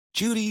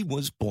Judy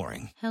was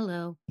boring.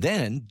 Hello.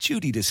 Then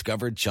Judy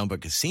discovered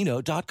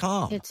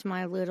ChumbaCasino.com. It's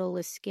my little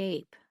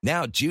escape.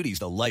 Now Judy's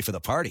the life of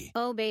the party.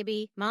 Oh,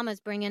 baby, mama's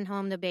bringing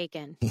home the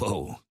bacon.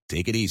 Whoa,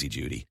 take it easy,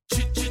 Judy.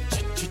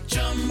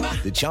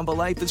 The Chumba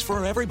life is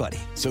for everybody.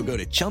 So go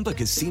to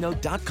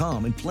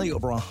ChumbaCasino.com and play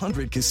over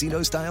 100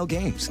 casino-style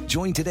games.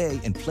 Join today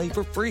and play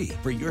for free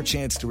for your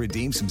chance to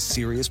redeem some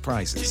serious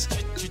prizes.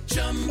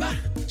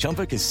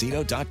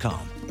 ChumbaCasino.com.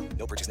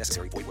 No purchase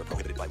necessary. Void where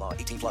prohibited by law.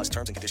 18 plus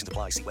terms and conditions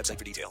apply. See website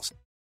for details.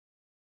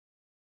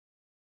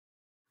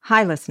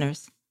 Hi,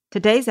 listeners.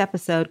 Today's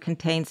episode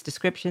contains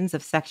descriptions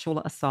of sexual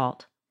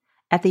assault.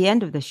 At the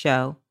end of the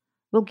show,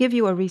 we'll give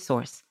you a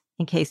resource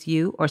in case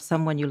you or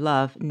someone you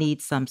love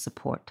needs some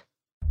support.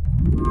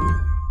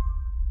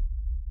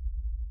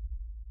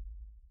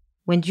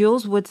 When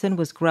Jules Woodson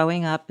was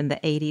growing up in the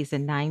 80s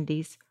and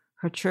 90s,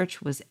 her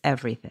church was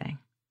everything.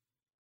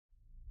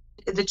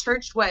 The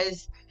church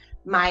was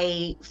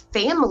my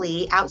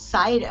family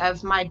outside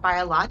of my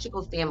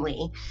biological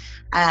family.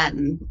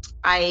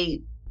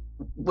 I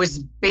was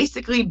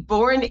basically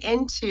born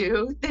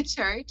into the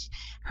church.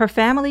 Her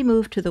family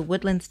moved to the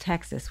Woodlands,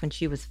 Texas when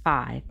she was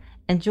 5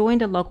 and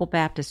joined a local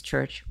Baptist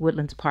church,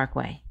 Woodlands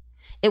Parkway.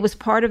 It was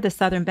part of the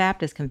Southern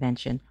Baptist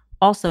Convention,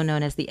 also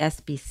known as the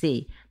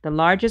SBC, the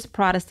largest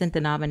Protestant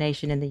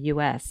denomination in the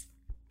U.S.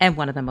 and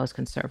one of the most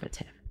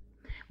conservative.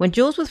 When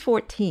Jules was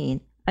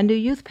 14, a new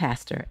youth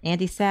pastor,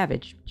 Andy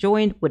Savage,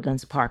 joined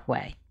Woodlands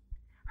Parkway.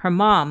 Her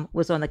mom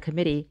was on the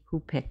committee who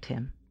picked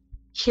him.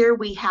 Here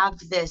we have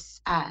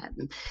this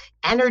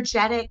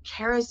energetic,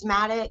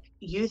 charismatic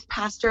youth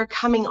pastor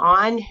coming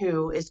on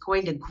who is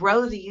going to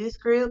grow the youth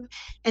group.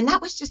 And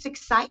that was just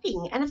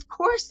exciting. And of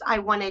course, I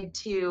wanted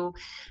to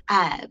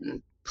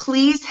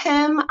please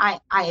him.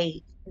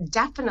 I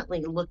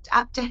definitely looked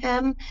up to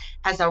him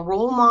as a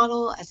role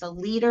model, as a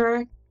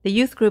leader. The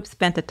youth group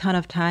spent a ton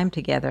of time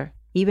together,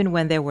 even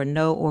when there were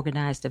no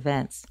organized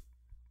events.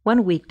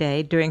 One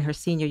weekday during her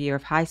senior year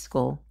of high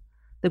school,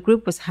 the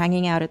group was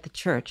hanging out at the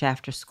church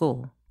after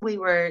school. We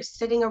were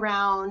sitting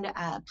around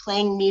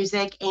playing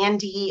music.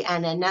 Andy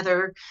and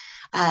another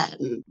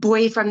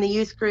boy from the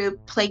youth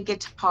group played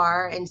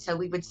guitar. And so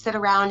we would sit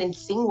around and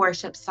sing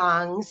worship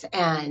songs.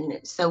 And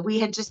so we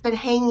had just been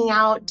hanging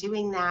out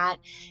doing that.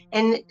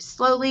 And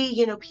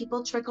slowly,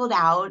 people trickled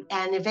out.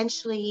 And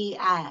eventually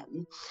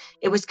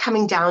it was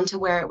coming down to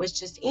where it was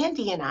just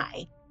Andy and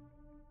I.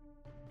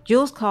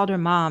 Jules called her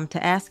mom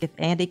to ask if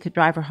Andy could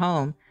drive her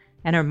home,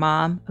 and her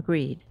mom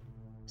agreed.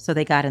 So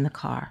they got in the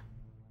car.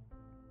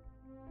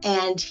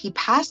 And he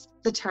passed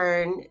the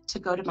turn to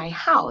go to my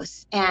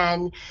house.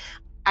 And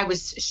I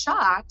was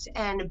shocked,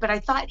 but I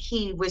thought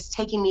he was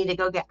taking me to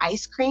go get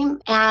ice cream.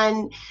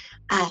 And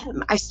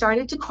I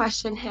started to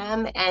question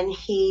him, and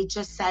he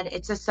just said,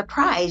 "It's a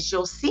surprise,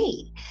 you'll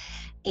see."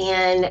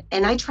 And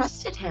I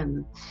trusted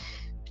him.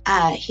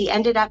 He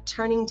ended up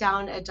turning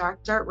down a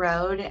dark dirt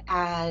road,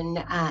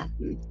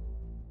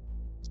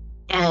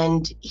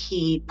 and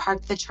he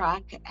parked the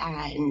truck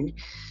and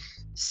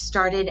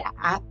started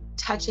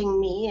touching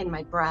me and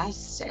my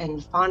breasts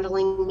and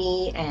fondling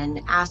me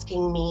and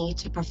asking me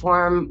to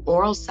perform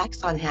oral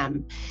sex on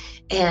him.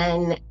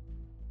 And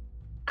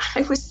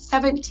I was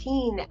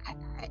 17.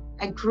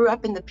 I grew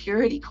up in the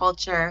purity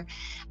culture.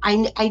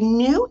 I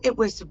knew it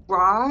was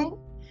wrong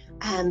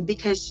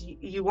because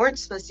you weren't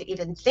supposed to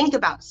even think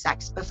about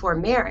sex before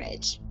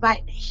marriage.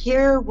 But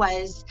here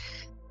was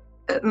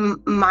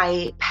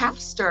my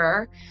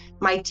pastor,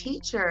 my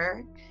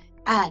teacher,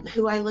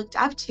 who I looked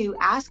up to,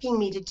 asking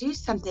me to do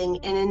something.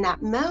 And in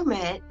that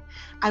moment,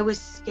 I was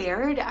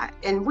scared,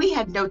 and we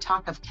had no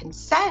talk of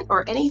consent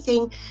or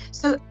anything.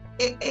 So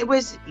it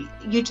was,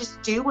 you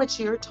just do what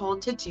you're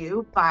told to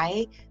do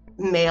by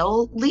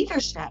male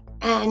leadership.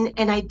 And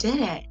I did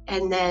it.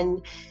 And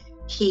then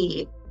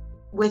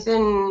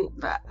within,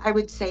 I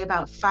would say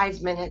about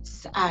 5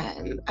 minutes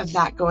of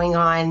that going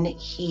on,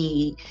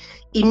 he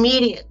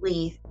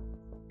immediately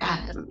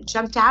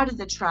jumped out of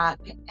the truck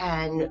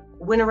and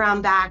went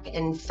around back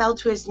and fell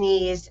to his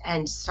knees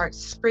and started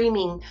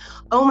screaming,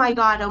 oh my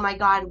God,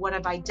 what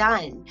have I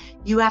done?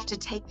 You have to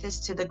take this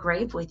to the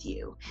grave with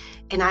you."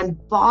 And I'm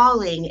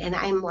bawling, and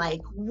I'm like,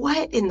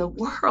 what in the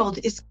world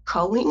is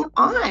going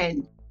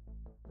on?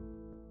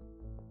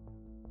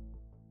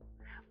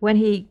 When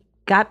he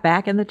got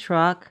back in the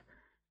truck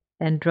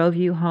and drove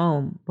you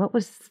home, what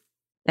was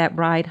that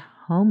ride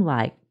home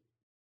like?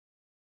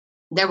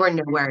 There were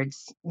no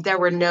words. There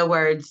were no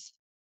words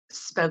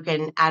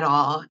spoken at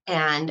all.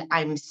 And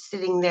I'm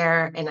sitting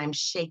there and I'm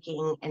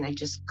shaking, and I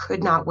just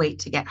could not wait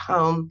to get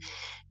home.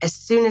 As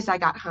soon as I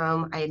got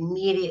home, I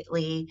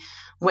immediately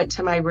went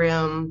to my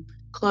room,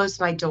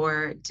 closed my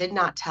door, did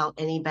not tell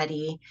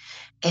anybody,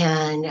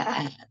 and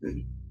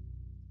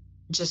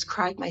just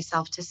cried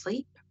myself to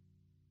sleep.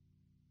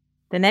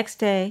 The next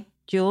day,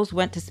 Jules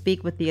went to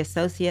speak with the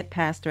associate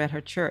pastor at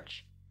her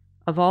church.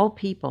 Of all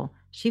people,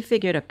 she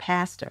figured a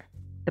pastor,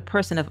 the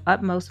person of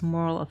utmost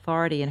moral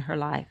authority in her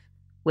life,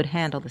 would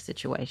handle the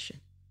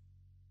situation.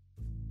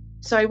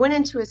 So I went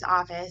into his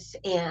office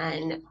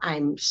and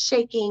I'm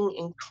shaking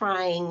and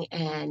crying,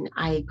 and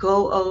I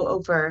go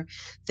over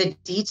the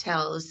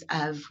details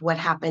of what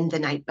happened the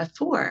night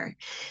before.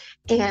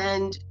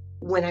 And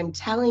when I'm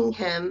telling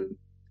him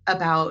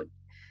about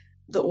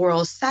the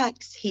oral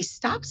sex, he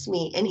stops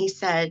me and he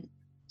said,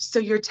 "So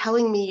you're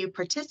telling me you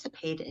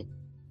participated?"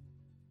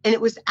 And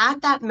it was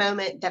at that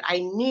moment that I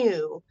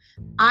knew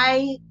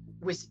I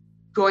was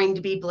going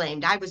to be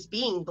blamed. I was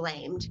being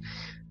blamed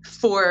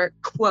for,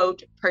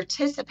 quote,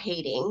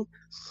 participating.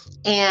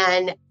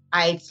 And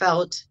I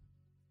felt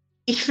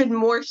even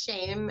more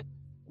shame,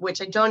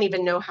 which I don't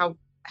even know how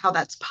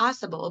that's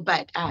possible,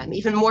 but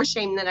even more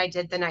shame than I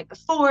did the night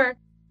before.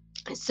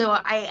 So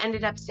I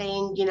ended up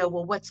saying,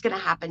 well, what's going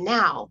to happen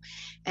now?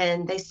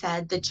 And they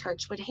said the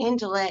church would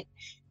handle it,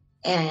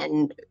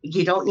 and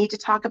you don't need to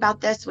talk about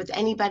this with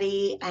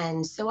anybody.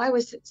 And so I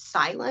was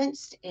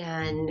silenced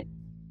and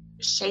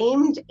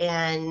shamed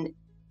and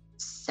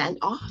sent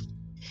off.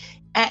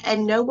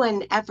 And no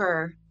one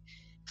ever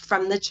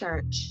from the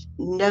church,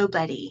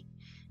 nobody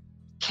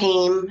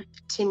came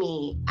to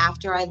me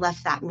after I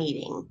left that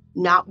meeting.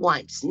 Not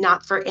once,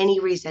 not for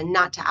any reason,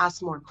 not to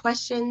ask more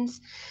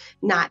questions,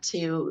 not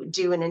to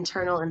do an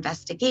internal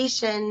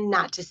investigation,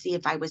 not to see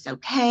if I was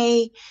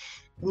okay,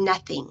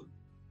 nothing.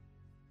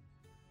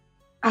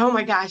 Oh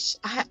my gosh,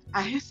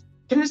 I'm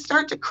going to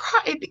start to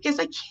cry because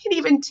I can't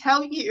even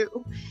tell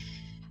you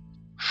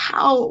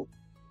how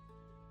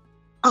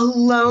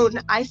alone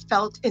I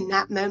felt in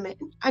that moment.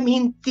 I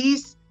mean,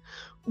 these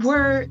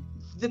were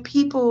the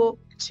people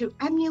to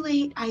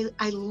emulate.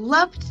 I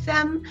loved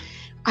them.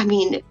 I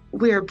mean,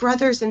 we're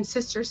brothers and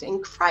sisters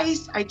in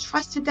Christ. I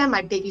trusted them.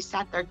 I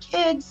babysat their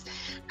kids.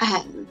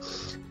 And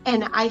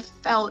I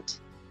felt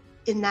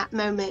in that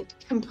moment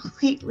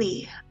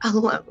completely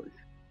alone.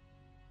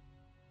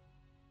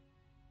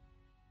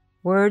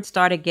 Word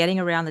started getting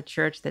around the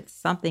church that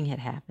something had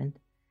happened.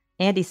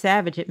 Andy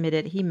Savage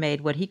admitted he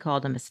made what he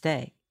called a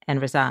mistake and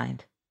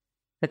resigned.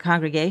 The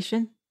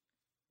congregation,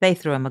 they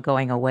threw him a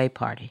going-away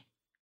party.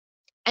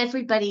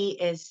 Everybody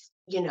is,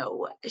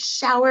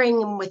 showering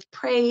him with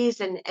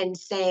praise and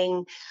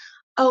saying,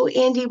 "Oh,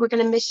 Andy, we're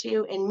going to miss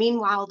you." And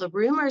meanwhile, the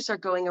rumors are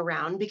going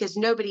around because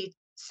nobody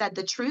said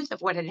the truth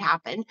of what had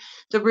happened.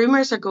 The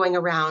rumors are going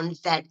around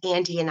that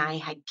Andy and I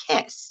had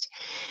kissed.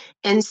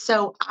 And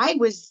so I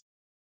was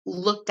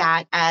looked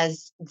at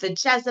as the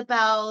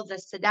Jezebel, the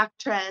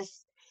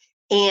seductress,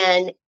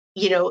 and,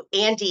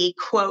 Andy,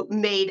 quote,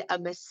 made a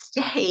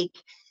mistake.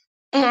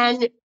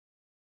 And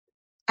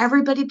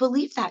everybody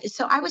believed that.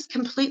 So I was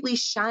completely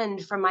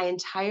shunned from my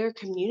entire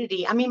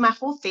community. I mean, my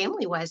whole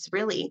family was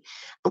really.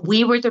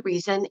 We were the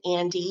reason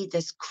Andy,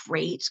 this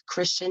great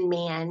Christian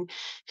man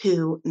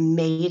who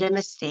made a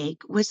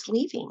mistake, was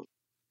leaving.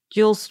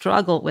 Jules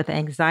struggled with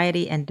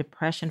anxiety and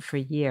depression for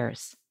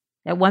years.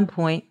 At one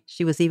point,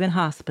 she was even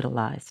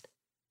hospitalized.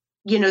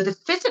 The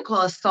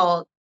physical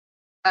assault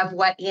of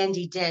what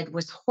Andy did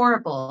was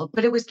horrible,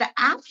 but it was the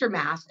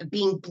aftermath of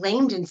being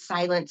blamed and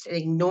silenced and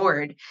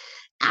ignored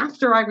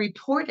after I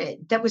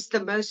reported that was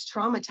the most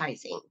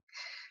traumatizing.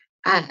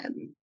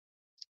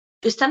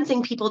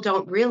 Something people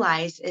don't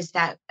realize is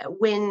that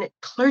when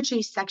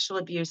clergy sexual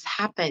abuse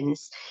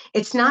happens,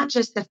 it's not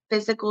just the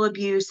physical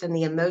abuse and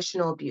the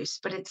emotional abuse,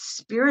 but it's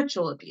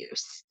spiritual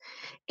abuse.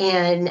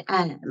 And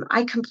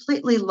I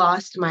completely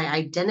lost my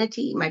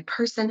identity, my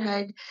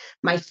personhood,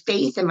 my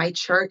faith in my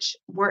church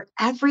were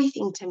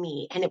everything to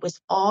me. And it was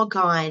all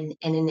gone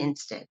in an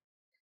instant.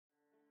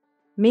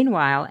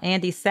 Meanwhile,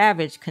 Andy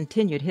Savage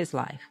continued his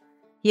life.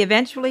 He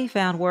eventually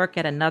found work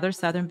at another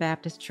Southern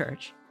Baptist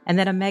church and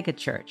then a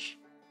megachurch.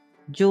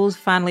 Jules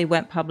finally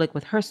went public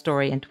with her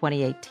story in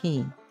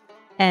 2018.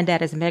 And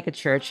at his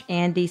megachurch,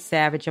 Andy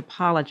Savage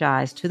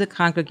apologized to the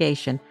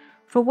congregation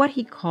for what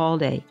he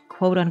called a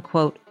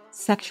quote-unquote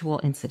sexual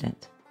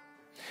incident.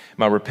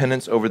 My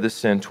repentance over this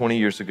sin 20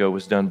 years ago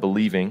was done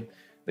believing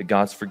that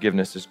God's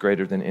forgiveness is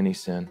greater than any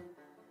sin.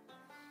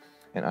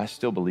 And I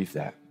still believe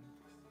that.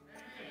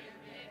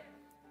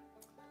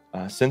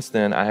 Since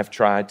then, I have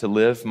tried to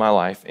live my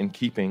life in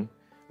keeping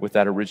with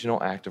that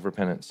original act of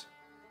repentance.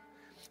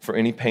 For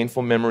any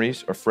painful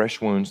memories or fresh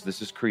wounds this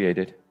has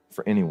created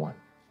for anyone,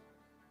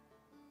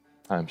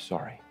 I am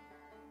sorry.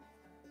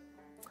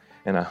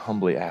 And I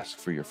humbly ask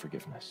for your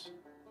forgiveness.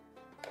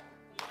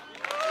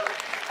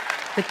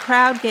 The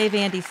crowd gave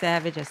Andy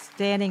Savage a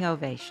standing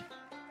ovation.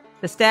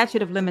 The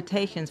statute of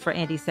limitations for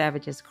Andy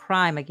Savage's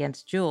crime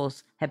against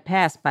Jules had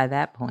passed by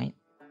that point.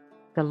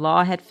 The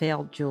law had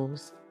failed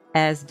Jules,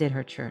 as did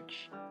her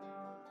church.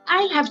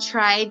 I have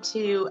tried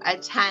to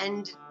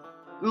attend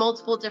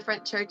multiple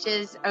different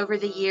churches over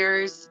the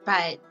years,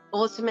 but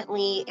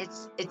ultimately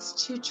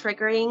it's too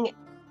triggering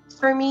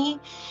for me.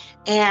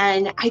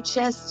 And I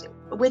just,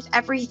 with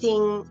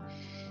everything,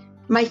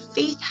 my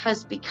faith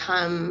has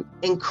become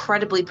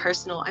incredibly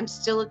personal. I'm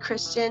still a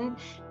Christian,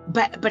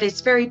 but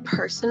it's very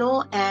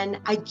personal, and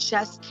I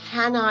just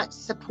cannot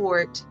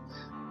support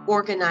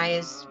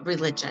organized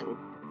religion.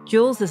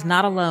 Jules is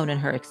not alone in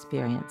her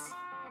experience.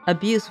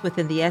 Abuse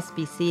within the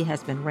SBC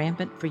has been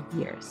rampant for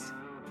years.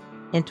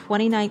 In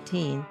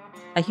 2019,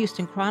 a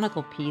Houston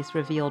Chronicle piece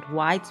revealed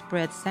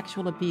widespread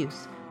sexual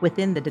abuse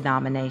within the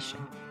denomination.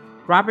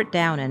 Robert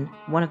Downen,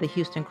 one of the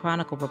Houston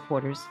Chronicle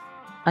reporters,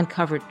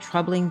 uncovered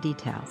troubling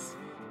details.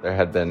 There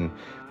had been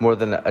more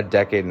than a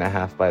decade and a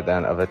half by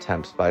then of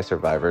attempts by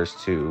survivors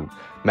to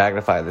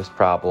magnify this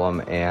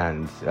problem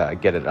and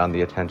get it on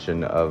the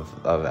attention of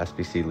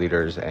SBC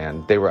leaders.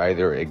 And they were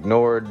either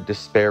ignored,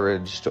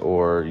 disparaged,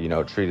 or,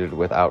 treated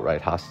with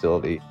outright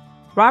hostility.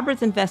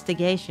 Robert's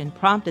investigation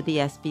prompted the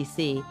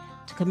SBC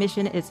to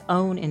commission its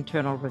own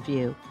internal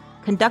review,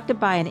 conducted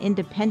by an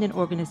independent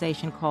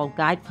organization called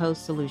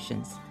Guidepost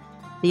Solutions.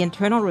 The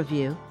internal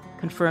review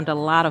confirmed a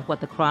lot of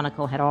what the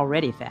Chronicle had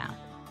already found.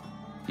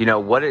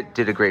 What it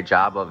did a great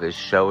job of is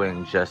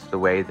showing just the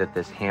way that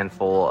this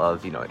handful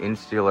of,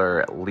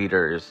 insular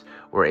leaders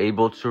were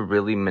able to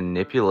really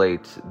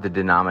manipulate the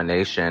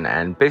denomination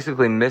and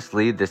basically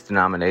mislead this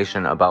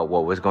denomination about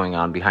what was going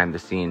on behind the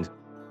scenes.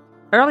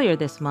 Earlier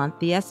this month,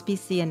 the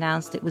SBC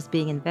announced it was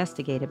being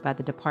investigated by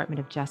the Department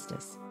of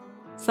Justice.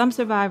 Some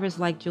survivors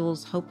like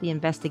Jules hope the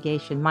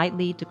investigation might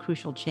lead to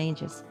crucial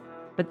changes,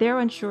 but they're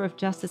unsure if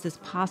justice is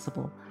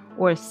possible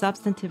or if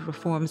substantive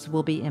reforms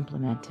will be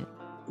implemented.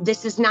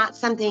 This is not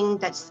something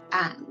that's,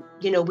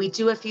 we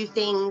do a few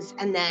things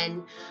and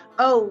then,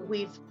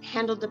 we've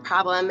handled the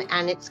problem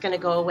and it's going to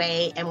go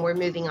away and we're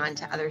moving on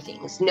to other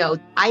things. No,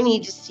 I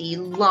need to see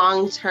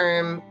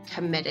long-term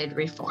committed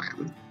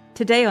reform.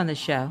 Today on the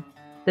show,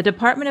 the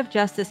Department of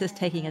Justice is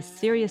taking a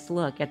serious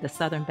look at the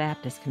Southern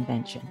Baptist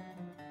Convention.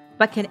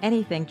 But can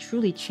anything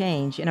truly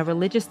change in a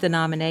religious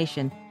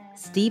denomination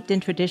steeped in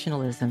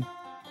traditionalism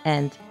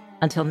and,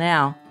 until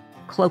now,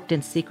 cloaked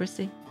in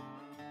secrecy?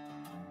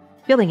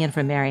 Filling in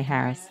for Mary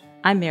Harris,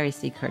 I'm Mary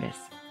C. Curtis.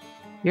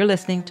 You're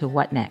listening to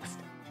What Next?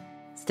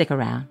 Stick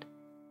around.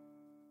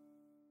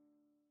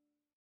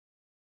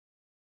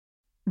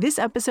 This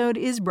episode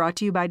is brought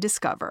to you by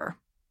Discover.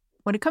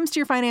 When it comes to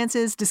your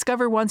finances,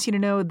 Discover wants you to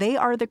know they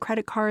are the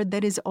credit card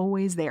that is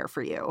always there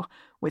for you.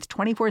 With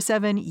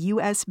 24/7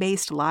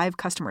 U.S.-based live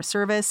customer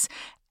service,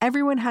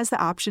 everyone has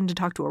the option to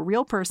talk to a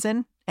real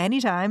person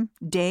anytime,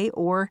 day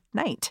or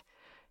night.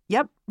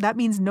 Yep, that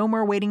means no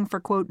more waiting for,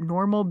 quote,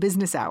 normal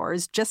business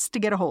hours just to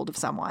get a hold of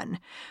someone.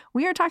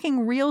 We are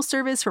talking real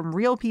service from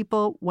real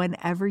people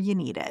whenever you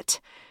need it.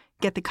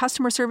 Get the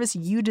customer service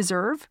you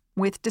deserve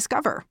with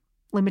Discover.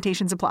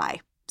 Limitations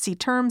apply. See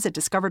terms at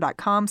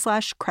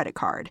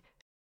discover.com/creditcard.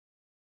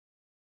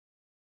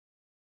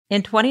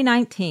 In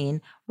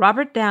 2019,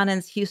 Robert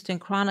Downen's Houston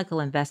Chronicle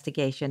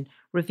investigation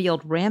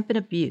revealed rampant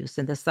abuse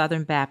in the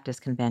Southern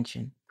Baptist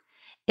Convention.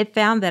 It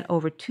found that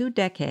over 2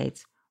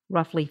 decades,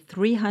 roughly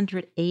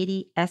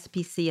 380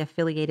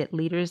 SBC-affiliated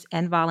leaders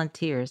and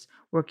volunteers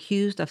were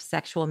accused of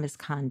sexual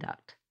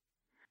misconduct.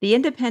 The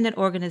independent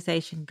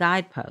organization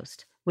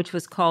Guidepost, which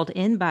was called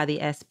in by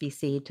the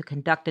SBC to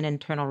conduct an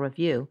internal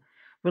review,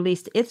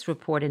 released its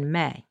report in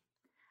May.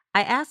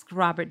 I asked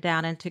Robert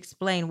Downen to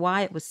explain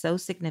why it was so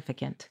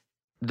significant.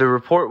 The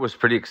report was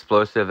pretty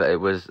explosive. It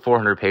was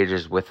 400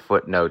 pages with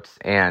footnotes.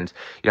 And,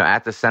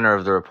 at the center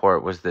of the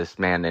report was this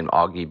man named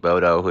Augie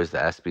Bodo, who is the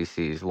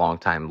SBC's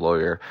longtime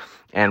lawyer.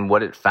 And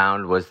what it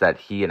found was that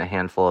he and a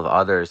handful of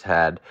others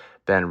had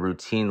been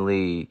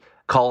routinely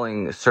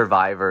calling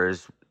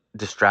survivors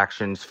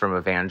distractions from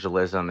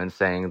evangelism and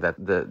saying that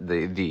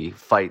the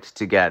fight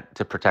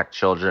to protect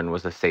children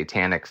was a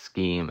satanic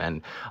scheme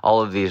and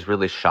all of these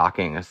really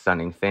shocking and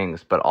stunning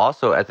things. But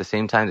also at the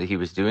same time that he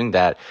was doing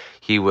that,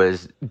 he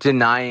was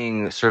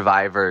denying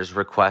survivors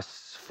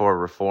requests for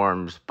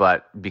reforms,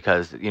 but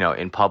because,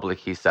 in public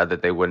he said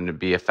that they wouldn't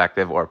be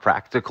effective or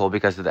practical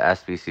because of the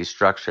SBC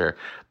structure.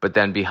 But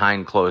then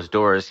behind closed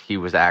doors, he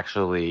was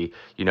actually,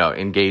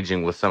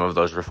 engaging with some of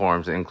those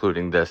reforms,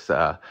 including this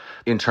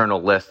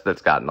internal list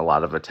that's gotten a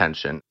lot of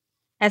attention.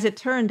 As it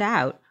turned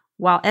out,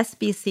 while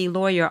SBC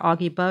lawyer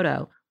Augie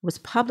Bodo was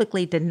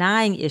publicly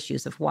denying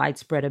issues of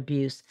widespread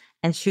abuse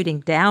and shooting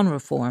down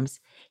reforms,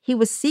 he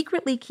was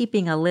secretly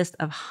keeping a list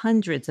of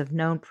hundreds of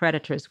known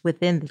predators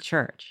within the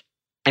church.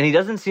 And he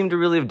doesn't seem to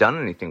really have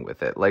done anything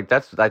with it.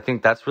 I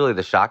think that's really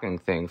the shocking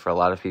thing for a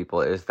lot of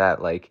people is that,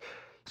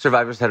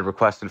 survivors had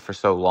requested for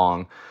so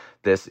long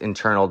this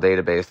internal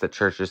database that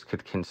churches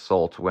could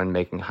consult when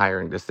making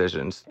hiring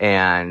decisions.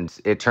 And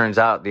it turns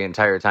out the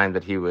entire time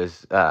that he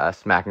was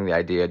smacking the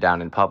idea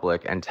down in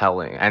public and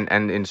telling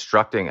and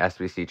instructing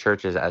SBC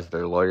churches as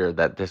their lawyer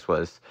that this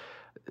was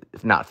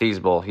not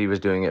feasible, he was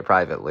doing it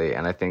privately.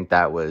 And I think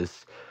that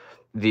was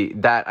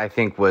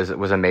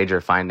was a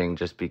major finding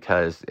just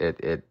because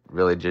it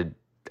really did,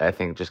 I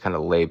think, just kind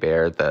of lay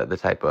bare the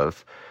type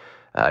of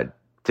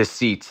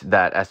deceit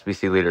that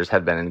SBC leaders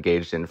had been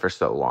engaged in for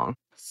so long.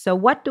 So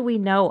what do we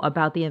know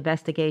about the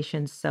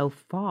investigation so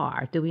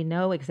far? Do we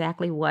know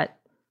exactly what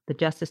the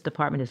Justice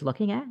Department is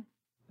looking at?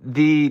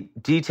 The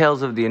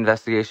details of the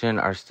investigation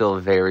are still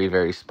very,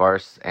 very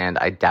sparse, and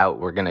I doubt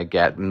we're going to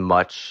get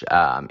much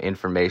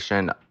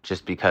information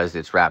just because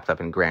it's wrapped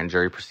up in grand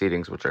jury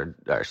proceedings, which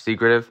are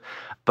secretive.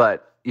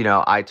 But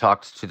I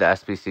talked to the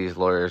SBC's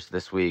lawyers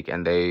this week,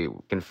 and they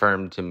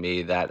confirmed to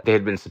me that they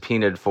had been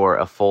subpoenaed for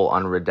a full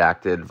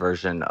unredacted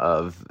version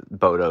of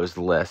Bodo's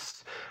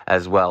list,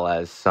 as well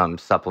as some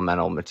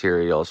supplemental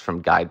materials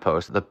from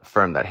Guidepost, the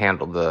firm that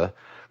handled the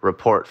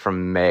report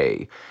from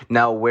May.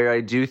 Now, where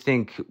I do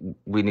think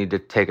we need to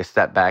take a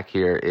step back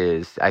here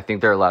is I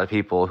think there are a lot of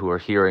people who are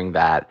hearing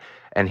that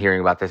and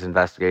hearing about this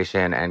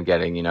investigation and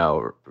getting,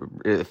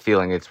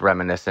 feeling it's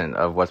reminiscent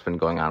of what's been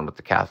going on with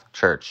the Catholic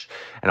Church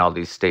and all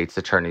these states'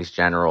 attorneys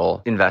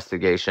general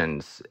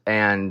investigations.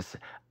 And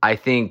I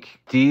think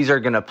these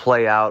are going to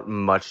play out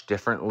much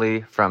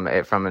differently from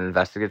an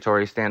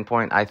investigatory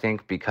standpoint, I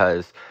think,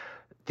 because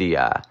the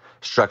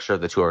structure of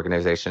the two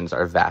organizations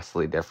are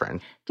vastly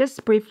different.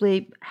 Just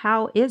briefly,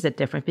 how is it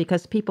different?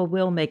 Because people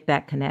will make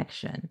that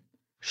connection.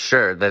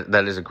 Sure,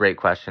 that is a great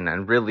question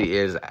and really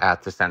is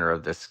at the center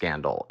of this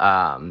scandal.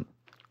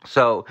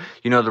 So,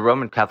 the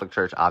Roman Catholic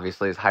Church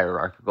obviously is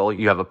hierarchical.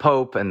 You have a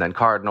pope and then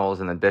cardinals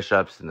and then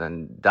bishops and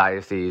then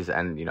dioceses.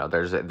 And,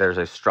 there's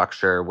a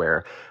structure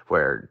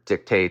where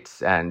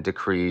dictates and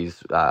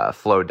decrees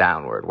flow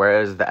downward.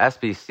 Whereas the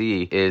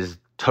SBC is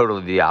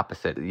totally the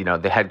opposite.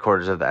 The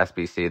headquarters of the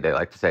SBC, they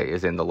like to say,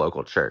 is in the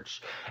local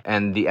church.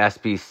 And the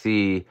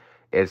SBC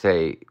is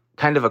a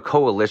kind of a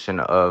coalition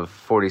of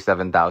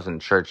 47,000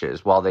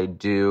 churches. While they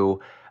do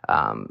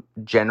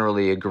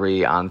generally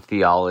agree on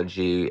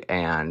theology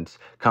and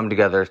come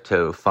together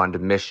to fund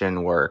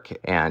mission work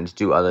and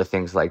do other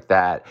things like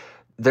that,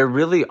 there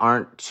really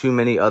aren't too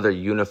many other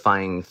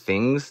unifying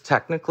things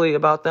technically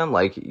about them.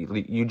 Like,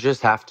 you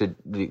just have to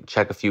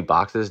check a few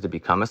boxes to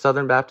become a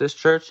Southern Baptist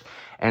church.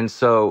 And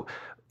so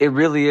it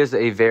really is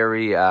a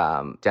very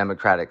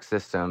democratic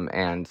system.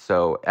 And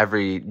so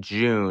every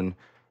June,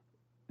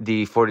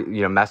 the 40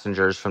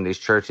 messengers from these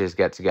churches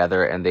get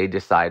together and they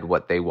decide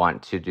what they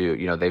want to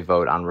do. They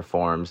vote on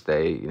reforms,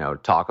 they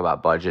talk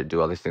about budget, do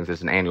all these things.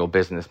 There's an annual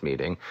business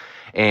meeting.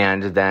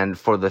 And then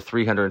for the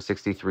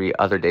 363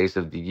 other days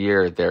of the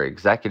year, their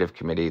executive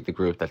committee, the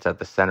group that's at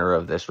the center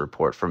of this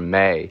report from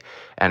May,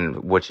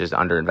 and which is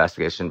under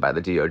investigation by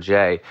the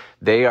DOJ,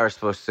 they are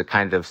supposed to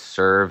kind of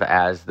serve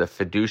as the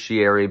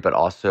fiduciary, but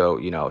also,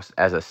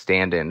 as a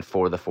stand-in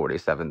for the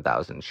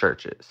 47,000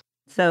 churches.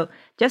 So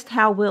just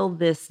how will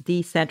this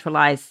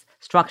decentralized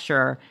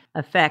structure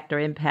affect or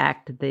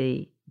impact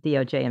the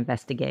DOJ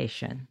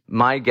investigation?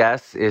 My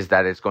guess is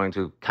that it's going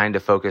to kind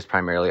of focus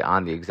primarily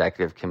on the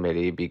executive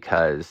committee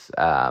because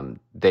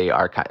they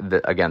are,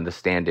 again, the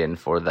stand-in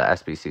for the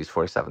SBC's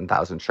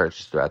 47,000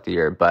 churches throughout the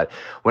year. But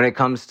when it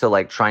comes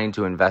to trying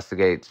to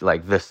investigate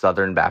the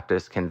Southern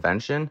Baptist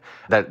Convention,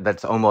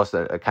 that's almost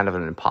a kind of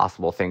an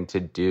impossible thing to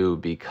do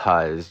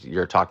because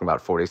you're talking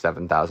about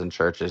 47,000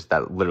 churches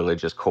that literally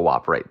just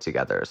cooperate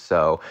together.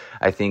 So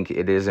I think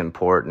it is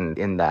important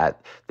in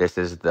that this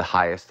is the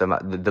highest,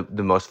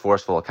 the most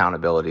forceful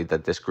accountability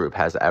that this group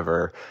has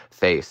ever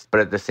faced.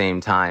 But at the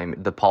same time,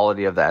 the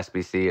polity of the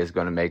SBC is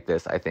going to make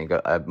this, I think,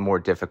 a more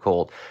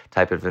difficult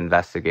type of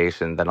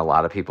investigation than a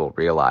lot of people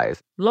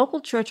realize.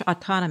 Local church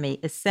autonomy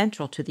is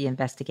central to the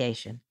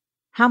investigation.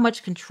 How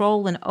much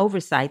control and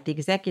oversight the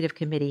executive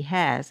committee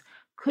has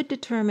could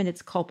determine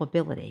its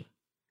culpability.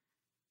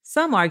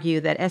 Some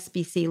argue that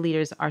SBC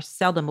leaders are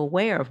seldom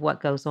aware of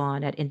what goes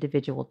on at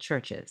individual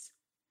churches.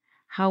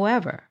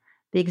 However,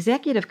 the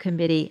executive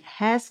committee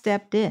has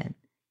stepped in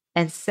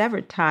and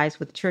severed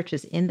ties with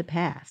churches in the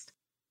past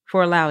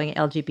for allowing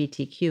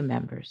LGBTQ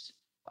members.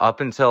 Up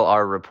until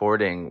our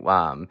reporting,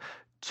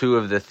 two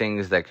of the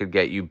things that could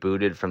get you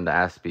booted from the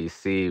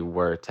SBC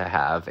were to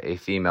have a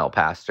female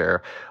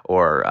pastor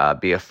or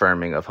be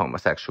affirming of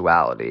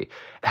homosexuality.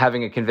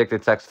 Having a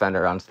convicted sex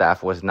offender on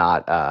staff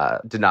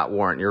did not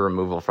warrant your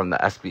removal from the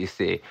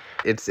SBC.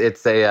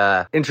 It's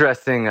a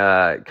interesting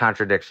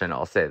contradiction,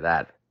 I'll say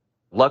that.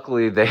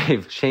 Luckily,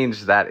 they've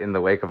changed that in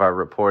the wake of our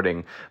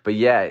reporting. But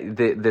yeah,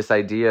 this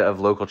idea of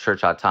local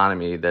church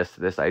autonomy,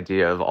 this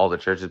idea of all the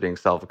churches being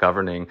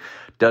self-governing,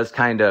 does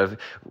kind of,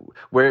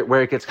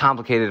 where it gets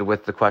complicated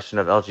with the question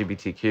of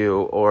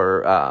LGBTQ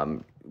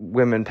or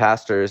women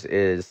pastors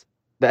is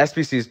the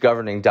SBC's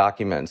governing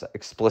documents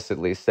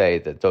explicitly say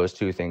that those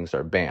two things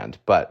are banned.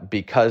 But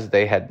because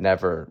they had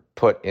never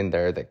put in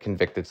there that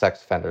convicted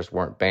sex offenders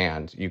weren't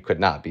banned, you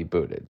could not be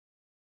booted.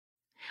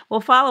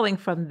 Well, following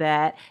from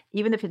that,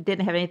 even if it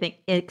didn't have anything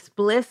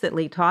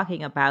explicitly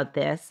talking about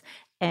this,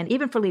 and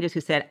even for leaders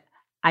who said,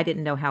 I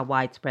didn't know how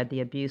widespread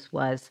the abuse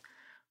was,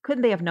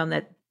 couldn't they have known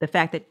that the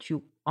fact that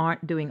you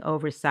aren't doing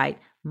oversight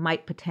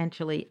might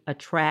potentially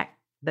attract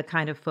the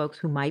kind of folks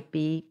who might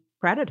be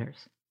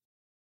predators?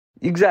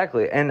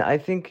 Exactly. And I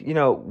think,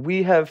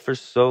 we have for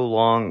so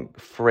long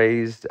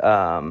phrased,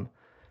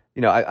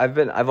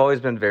 I've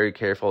always been very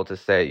careful to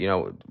say,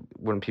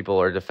 when people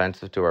are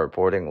defensive to our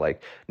reporting,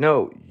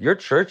 no, your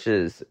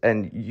churches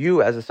and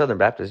you as a Southern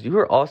Baptist, you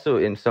are also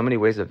in so many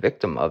ways a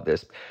victim of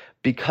this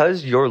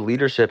because your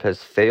leadership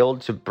has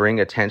failed to bring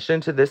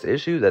attention to this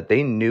issue that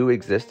they knew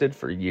existed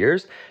for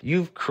years.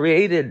 You've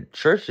created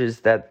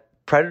churches that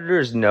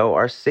predators know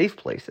are safe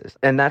places,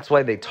 and that's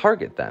why they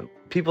target them.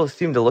 People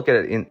seem to look at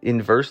it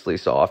inversely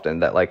so often,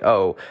 that like,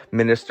 oh,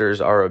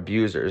 ministers are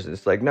abusers.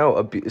 It's like,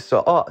 no,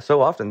 so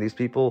often these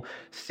people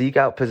seek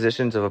out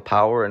positions of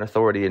power and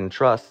authority and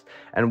trust.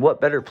 And what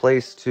better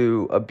place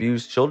to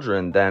abuse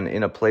children than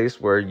in a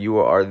place where you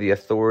are the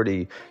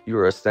authority, you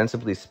are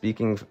ostensibly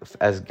speaking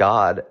as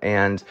God,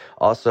 and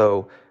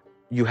also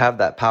you have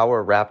that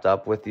power wrapped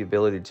up with the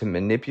ability to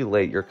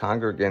manipulate your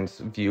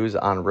congregants' views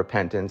on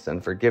repentance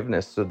and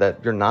forgiveness so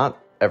that you're not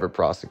ever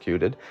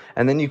prosecuted.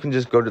 And then you can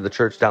just go to the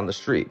church down the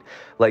street.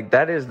 Like,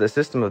 that is the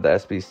system of the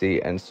SBC.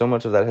 And so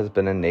much of that has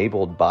been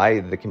enabled by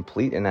the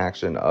complete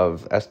inaction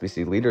of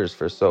SBC leaders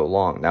for so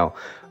long. Now,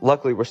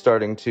 luckily, we're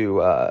starting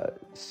to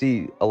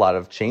see a lot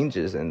of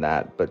changes in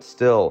that, but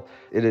still,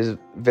 it is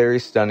very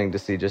stunning to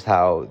see just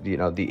how,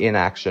 the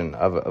inaction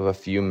of a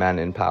few men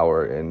in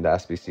power in the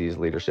SBC's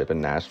leadership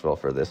in Nashville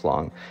for this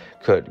long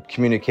could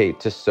communicate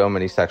to so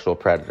many sexual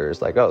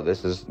predators like, oh,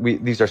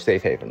 these are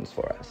safe havens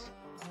for us.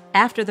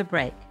 After the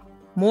break,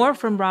 more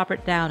from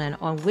Robert Downen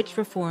on which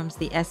reforms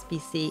the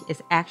SBC is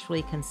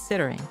actually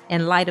considering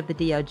in light of the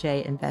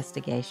DOJ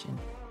investigation.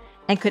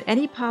 And could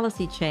any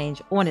policy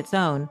change on its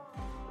own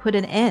put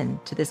an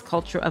end to this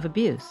culture of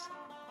abuse?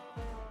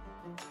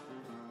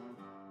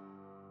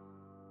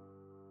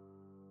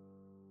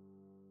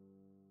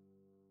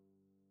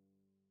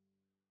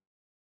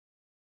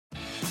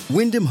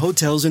 Wyndham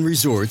Hotels and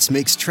Resorts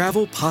makes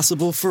travel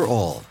possible for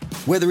all.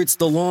 Whether it's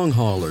the long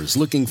haulers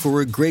looking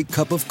for a great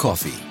cup of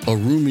coffee, a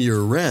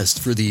roomier rest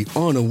for the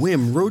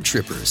on-a-whim road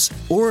trippers,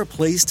 or a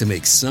place to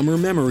make summer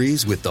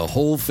memories with the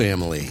whole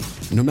family.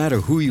 No matter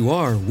who you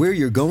are, where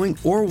you're going,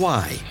 or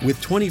why, with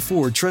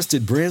 24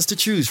 trusted brands to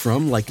choose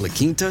from like La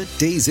Quinta,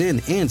 Days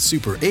Inn, and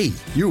Super 8,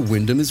 your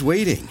Wyndham is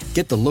waiting.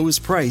 Get the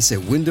lowest price at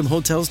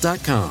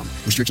WyndhamHotels.com.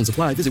 Restrictions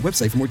apply. Visit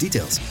website for more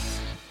details.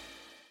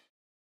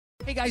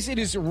 Hey guys, it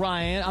is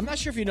Ryan. I'm not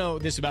sure if you know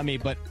this about me,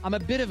 but I'm a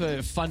bit of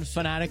a fun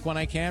fanatic when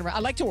I can. I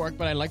like to work,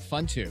 but I like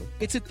fun too.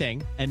 It's a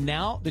thing. And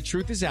now the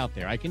truth is out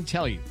there. I can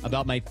tell you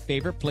about my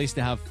favorite place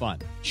to have fun.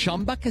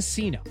 Chumba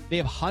Casino. They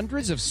have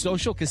hundreds of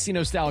social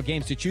casino style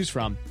games to choose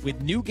from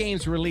with new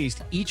games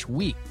released each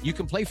week. You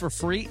can play for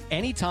free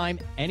anytime,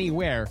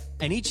 anywhere.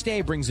 And each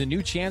day brings a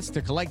new chance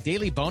to collect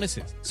daily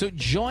bonuses. So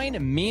join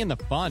me in the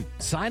fun.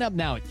 Sign up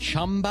now at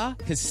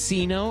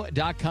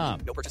ChumbaCasino.com.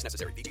 No purchase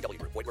necessary. VGW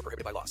Group. Void where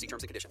prohibited by law. See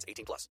terms and conditions.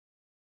 18+.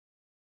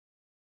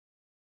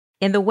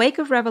 In the wake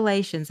of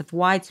revelations of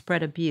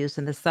widespread abuse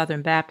in the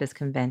Southern Baptist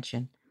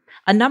Convention,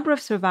 a number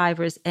of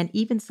survivors and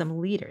even some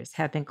leaders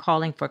have been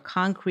calling for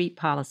concrete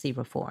policy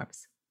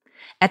reforms.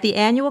 At the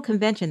annual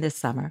convention this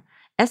summer,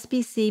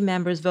 SBC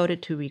members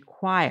voted to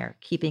require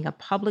keeping a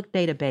public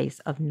database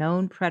of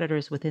known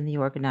predators within the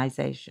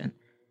organization,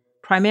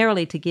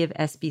 primarily to give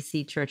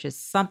SBC churches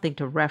something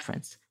to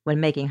reference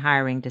when making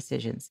hiring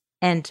decisions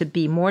and to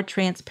be more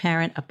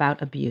transparent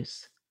about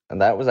abuse.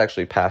 And that was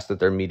actually passed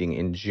at their meeting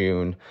in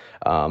June,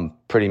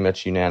 pretty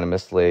much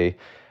unanimously.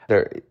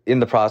 They're in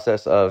the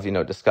process of,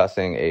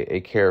 discussing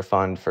a care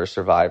fund for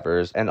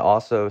survivors and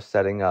also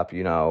setting up,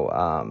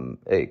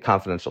 a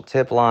confidential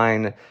tip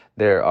line.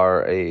 There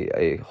are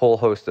a whole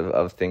host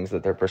of things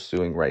that they're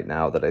pursuing right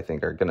now that I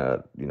think are going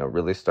to,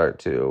 really start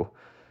to,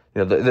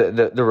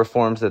 the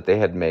reforms that they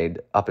had made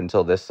up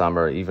until this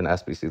summer. Even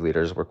SBC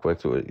leaders were quick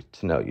to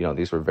note,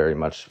 these were very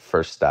much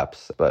first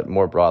steps. But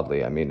more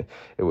broadly, I think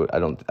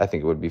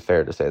it would be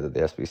fair to say that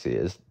the SBC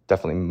is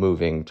definitely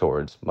moving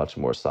towards much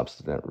more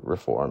substantive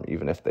reform,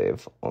 even if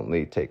they've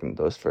only taken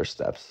those first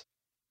steps.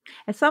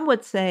 And some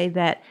would say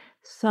that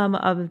some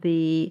of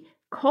the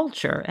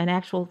culture and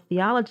actual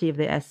theology of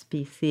the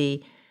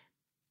SBC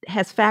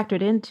has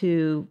factored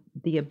into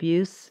the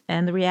abuse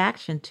and the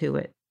reaction to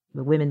it.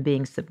 The women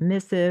being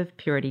submissive,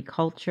 purity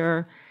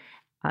culture,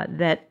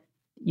 that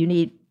you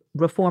need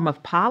reform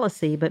of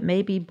policy, but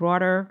maybe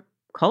broader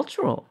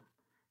cultural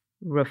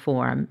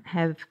reform.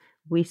 Have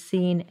we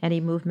seen any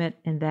movement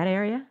in that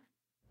area?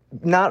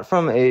 Not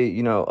from a,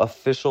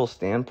 official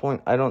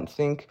standpoint, I don't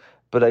think.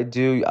 But I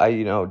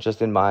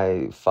just in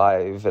my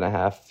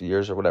 5.5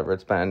 years or whatever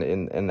it's been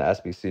in the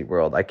SBC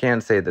world, I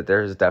can say that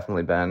there has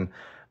definitely been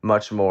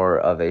much more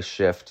of a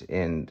shift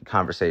in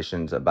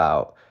conversations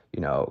about,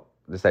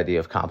 this idea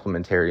of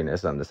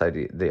complementarianism,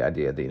 the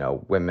idea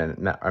that,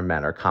 women or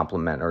men are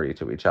complementary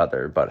to each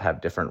other, but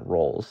have different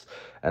roles,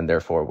 and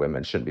therefore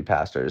women shouldn't be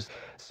pastors.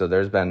 So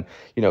there's been,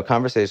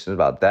 conversations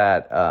about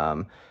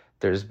that.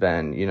 There's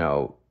been,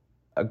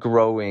 a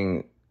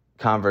growing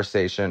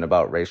conversation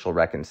about racial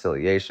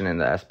reconciliation in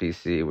the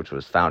SBC, which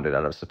was founded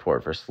out of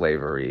support for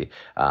slavery.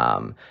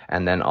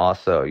 And then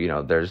also,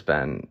 there's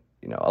been,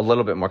 a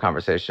little bit more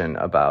conversation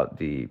about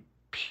the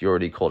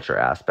purity culture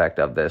aspect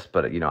of this.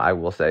 But, I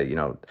will say,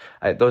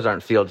 those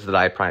aren't fields that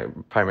I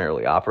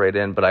primarily operate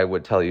in, but I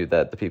would tell you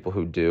that the people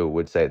who do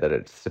would say that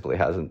it simply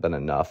hasn't been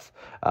enough,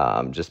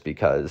 just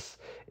because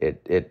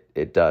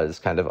it does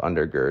kind of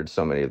undergird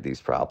so many of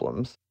these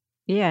problems.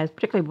 Yeah,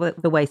 particularly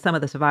the way some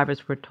of the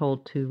survivors were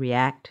told to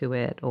react to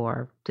it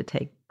or to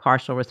take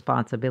partial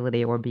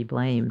responsibility or be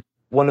blamed.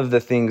 One of the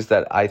things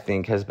that I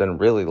think has been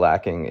really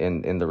lacking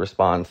in the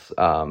response,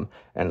 and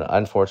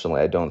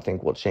unfortunately I don't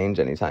think will change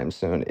anytime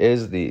soon,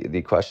 is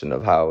the question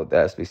of how the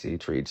SBC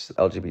treats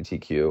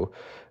LGBTQ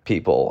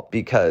people.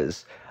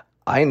 Because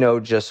I know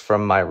just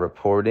from my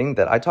reporting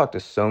that I talked to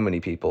so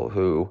many people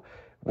who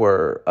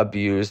were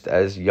abused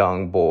as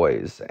young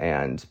boys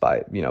and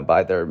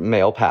by their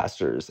male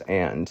pastors,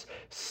 and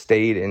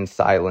stayed in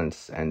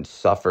silence and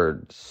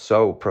suffered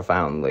so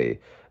profoundly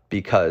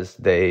because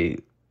they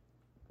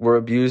were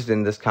abused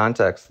in this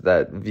context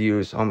that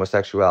views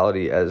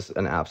homosexuality as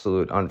an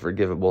absolute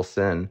unforgivable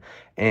sin.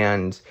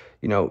 And,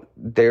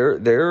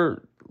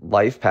 their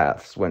life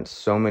paths went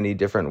so many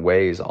different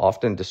ways,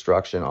 often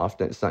destruction,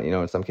 often,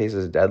 in some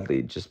cases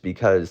deadly, just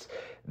because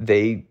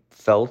they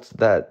felt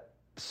that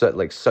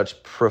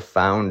such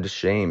profound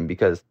shame,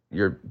 because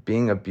you're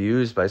being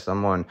abused by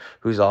someone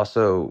who's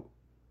also,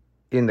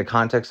 in the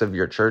context of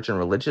your church and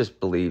religious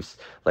beliefs,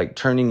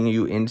 turning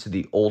you into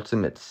the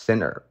ultimate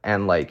sinner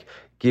and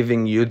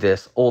giving you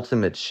this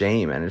ultimate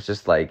shame. And it's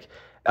just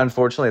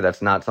unfortunately,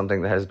 that's not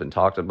something that has been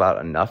talked about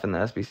enough in the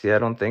SBC, I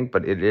don't think,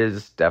 but it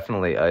is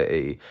definitely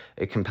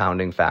a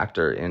compounding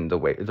factor in the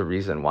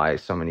reason why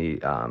so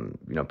many,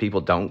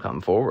 people don't come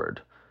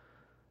forward.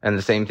 And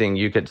the same thing,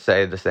 you could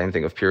say the same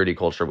thing of purity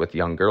culture with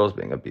young girls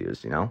being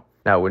abused,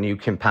 Now, when you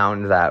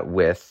compound that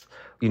with,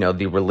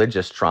 the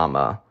religious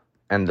trauma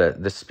and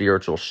the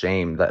spiritual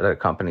shame that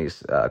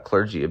accompanies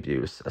clergy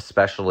abuse,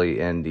 especially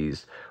in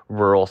these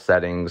rural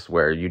settings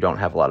where you don't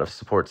have a lot of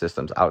support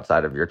systems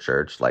outside of your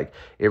church,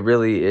 it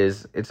really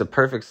is, it's a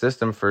perfect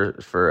system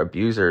for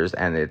abusers,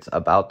 and it's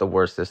about the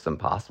worst system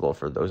possible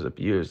for those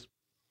abused.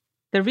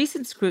 The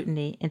recent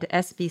scrutiny into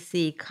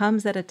SBC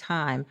comes at a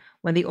time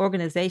when the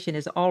organization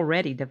is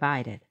already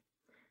divided.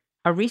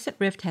 A recent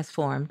rift has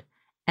formed,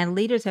 and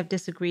leaders have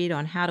disagreed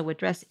on how to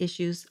address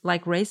issues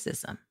like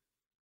racism.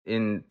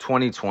 In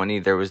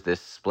 2020, there was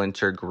this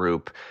splinter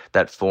group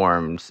that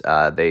formed,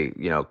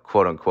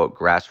 quote unquote,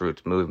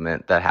 grassroots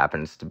movement that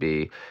happens to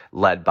be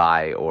led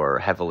by or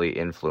heavily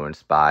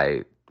influenced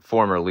by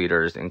former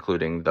leaders,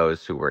 including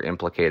those who were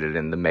implicated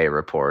in the May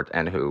report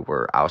and who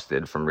were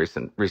ousted from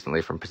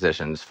recently from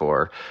positions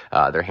for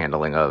their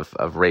handling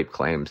of rape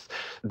claims.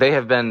 They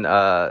have been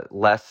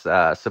less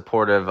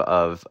supportive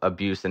of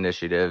abuse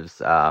initiatives,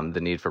 the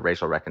need for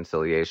racial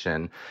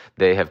reconciliation.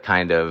 They have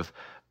kind of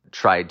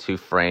tried to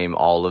frame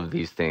all of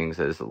these things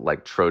as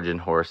Trojan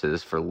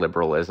horses for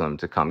liberalism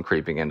to come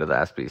creeping into the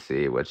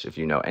SBC, which, if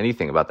you know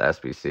anything about the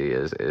SBC,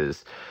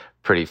 is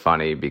pretty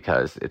funny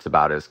because it's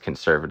about as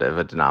conservative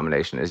a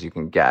denomination as you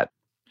can get.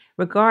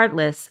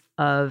 Regardless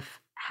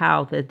of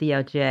how the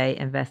DOJ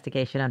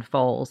investigation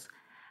unfolds,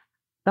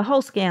 the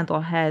whole scandal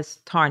has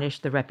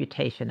tarnished the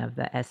reputation of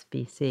the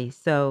SBC.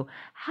 So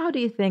how do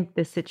you think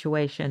this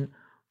situation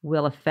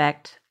will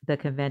affect the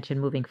convention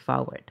moving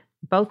forward,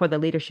 both for the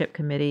leadership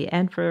committee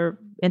and for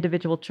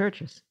individual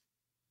churches?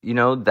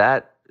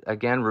 That,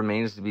 again,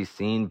 remains to be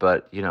seen.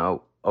 But,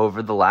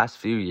 over the last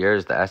few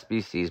years, the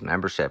SBC's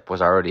membership was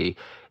already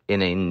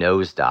in a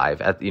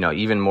nosedive,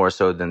 even more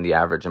so than the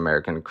average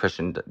American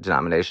Christian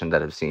denomination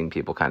that have seen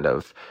people kind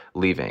of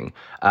leaving.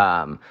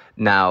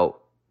 Now,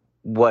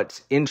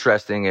 what's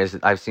interesting is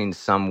I've seen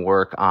some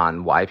work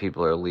on why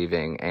people are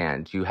leaving,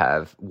 and you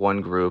have one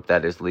group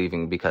that is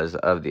leaving because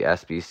of the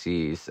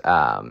SBC's,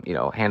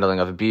 handling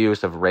of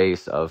abuse, of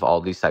race, of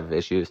all these type of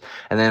issues.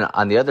 And then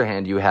on the other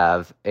hand, you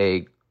have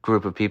a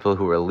group of people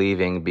who are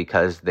leaving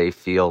because they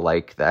feel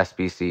like the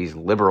SBC's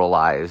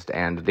liberalized,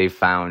 and they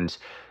found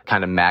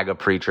kind of MAGA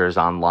preachers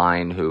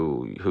online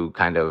who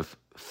kind of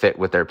fit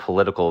with their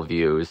political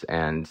views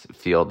and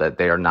feel that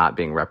they are not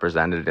being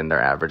represented in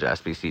their average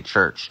SBC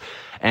church.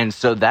 And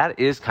so that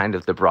is kind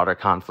of the broader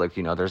conflict.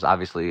 There's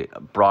obviously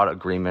a broad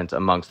agreement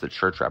amongst the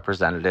church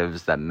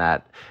representatives that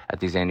met at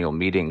these annual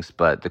meetings.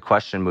 But the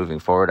question moving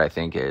forward, I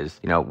think, is,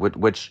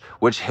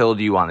 which hill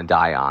do you want to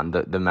die on?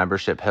 The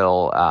membership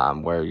hill,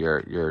 where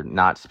you're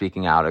not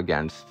speaking out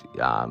against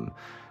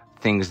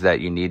things that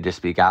you need to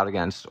speak out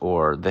against,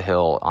 or the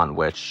hill on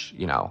which,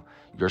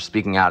 you're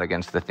speaking out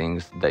against the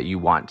things that you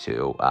want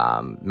to,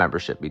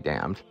 membership be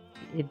damned.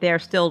 They're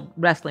still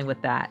wrestling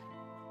with that.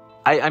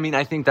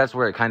 I think that's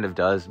where it kind of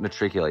does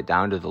matriculate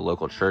down to the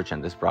local church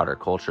and this broader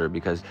culture,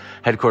 because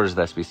headquarters of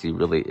the SBC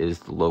really is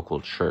the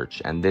local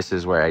church. And this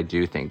is where I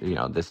do think,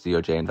 this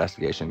DOJ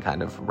investigation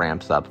kind of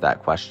ramps up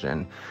that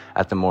question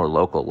at the more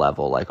local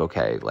level.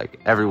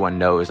 Everyone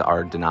knows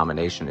our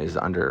denomination is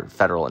under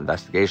federal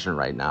investigation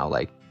right now.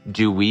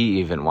 Do we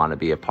even want to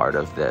be a part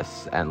of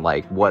this? And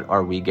what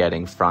are we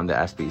getting from the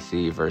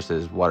SBC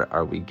versus what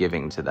are we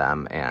giving to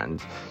them?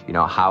 And,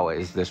 how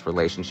is this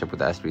relationship with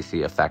the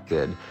SBC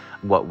affected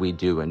what we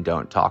do and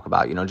don't talk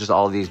about? Just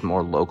all these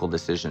more local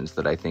decisions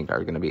that I think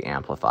are going to be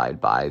amplified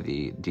by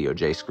the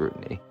DOJ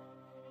scrutiny.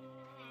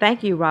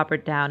 Thank you,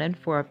 Robert Downen,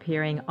 for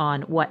appearing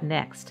on What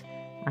Next.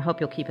 I hope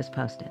you'll keep us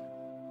posted.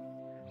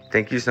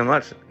 Thank you so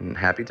much. I'm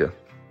happy to.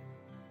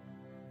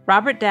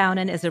 Robert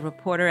Downen is a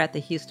reporter at the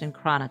Houston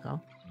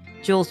Chronicle.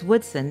 Jules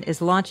Woodson is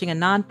launching a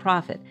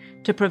nonprofit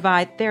to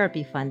provide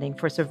therapy funding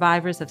for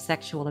survivors of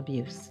sexual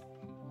abuse.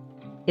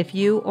 If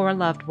you or a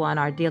loved one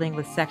are dealing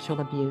with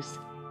sexual abuse,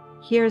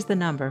 here's the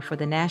number for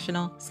the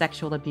National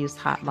Sexual Abuse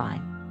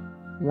Hotline,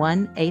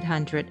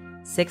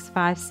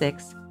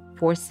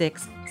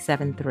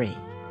 1-800-656-4673.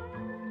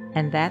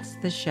 And that's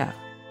the show.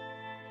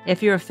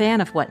 If you're a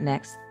fan of What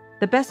Next,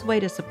 the best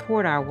way to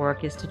support our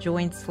work is to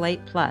join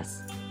Slate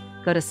Plus.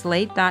 Go to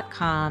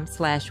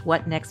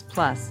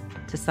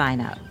slate.com/whatnextplus to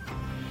sign up.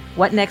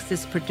 What Next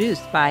is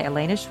produced by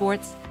Elena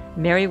Schwartz,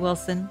 Mary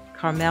Wilson,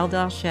 Carmel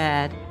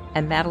Delshad,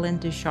 and Madeline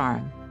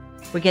Ducharme.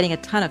 We're getting a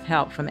ton of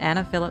help from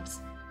Anna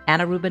Phillips,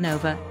 Anna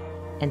Rubinova,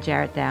 and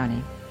Jarrett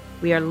Downey.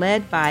 We are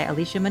led by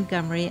Alicia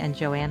Montgomery and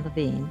Joanne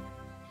Levine.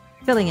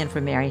 Filling in for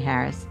Mary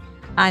Harris,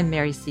 I'm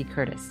Mary C.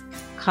 Curtis,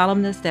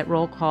 columnist at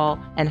Roll Call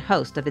and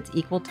host of its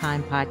Equal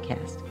Time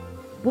podcast.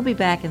 We'll be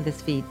back in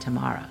this feed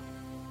tomorrow.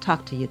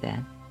 Talk to you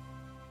then.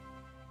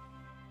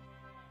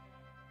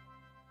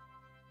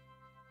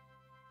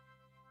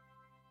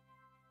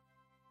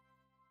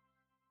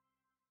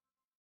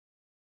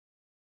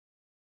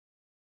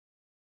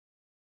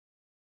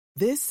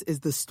 This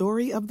is the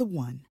story of the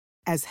one.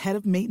 As head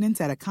of maintenance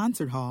at a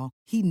concert hall,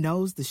 he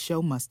knows the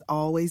show must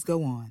always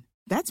go on.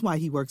 That's why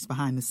he works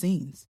behind the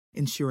scenes,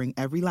 ensuring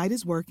every light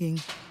is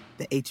working,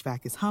 the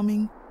HVAC is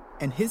humming,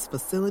 and his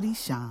facility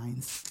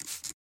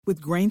shines. With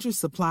Grainger's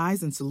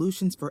supplies and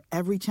solutions for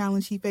every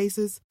challenge he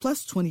faces,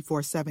 plus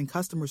 24/7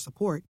 customer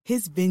support,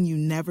 his venue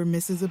never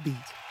misses a beat.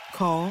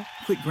 Call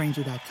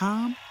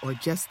quickgrainger.com or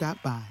just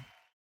stop by.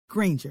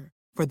 Grainger,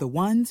 for the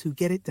ones who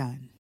get it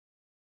done.